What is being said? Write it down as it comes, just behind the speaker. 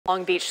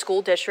Long Beach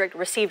School District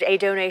received a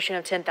donation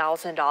of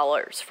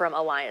 $10,000 from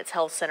Alliance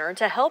Health Center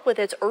to help with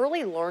its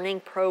early learning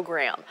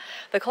program.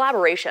 The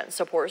collaboration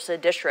supports the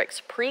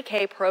district's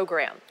pre-K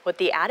program with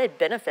the added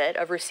benefit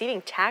of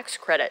receiving tax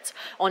credits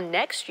on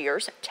next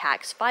year's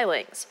tax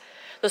filings.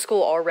 The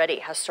school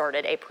already has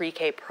started a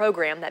pre-K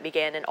program that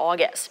began in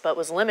August, but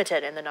was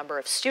limited in the number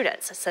of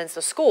students since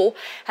the school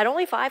had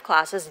only 5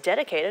 classes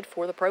dedicated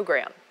for the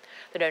program.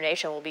 The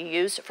donation will be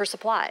used for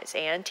supplies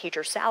and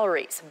teacher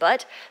salaries,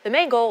 but the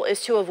main goal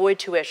is to avoid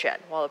tuition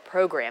while the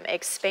program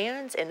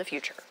expands in the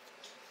future.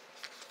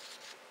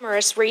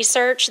 Numerous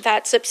research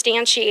that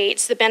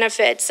substantiates the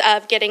benefits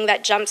of getting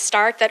that jump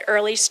start, that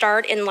early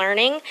start in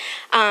learning.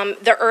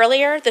 The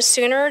earlier, the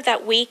sooner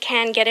that we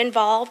can get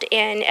involved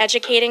in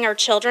educating our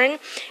children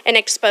and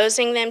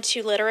exposing them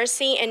to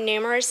literacy and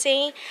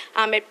numeracy,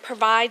 it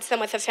provides them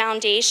with a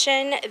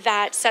foundation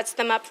that sets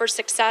them up for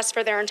success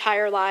for their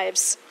entire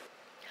lives.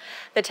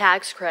 The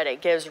tax credit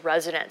gives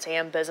residents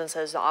and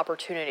businesses the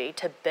opportunity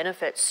to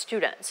benefit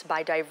students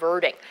by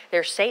diverting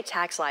their state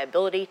tax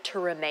liability to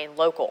remain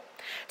local.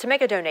 To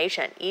make a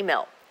donation,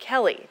 email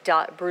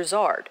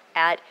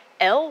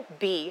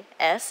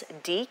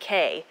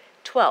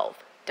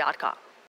kelly.broussard@lbsdk12.com.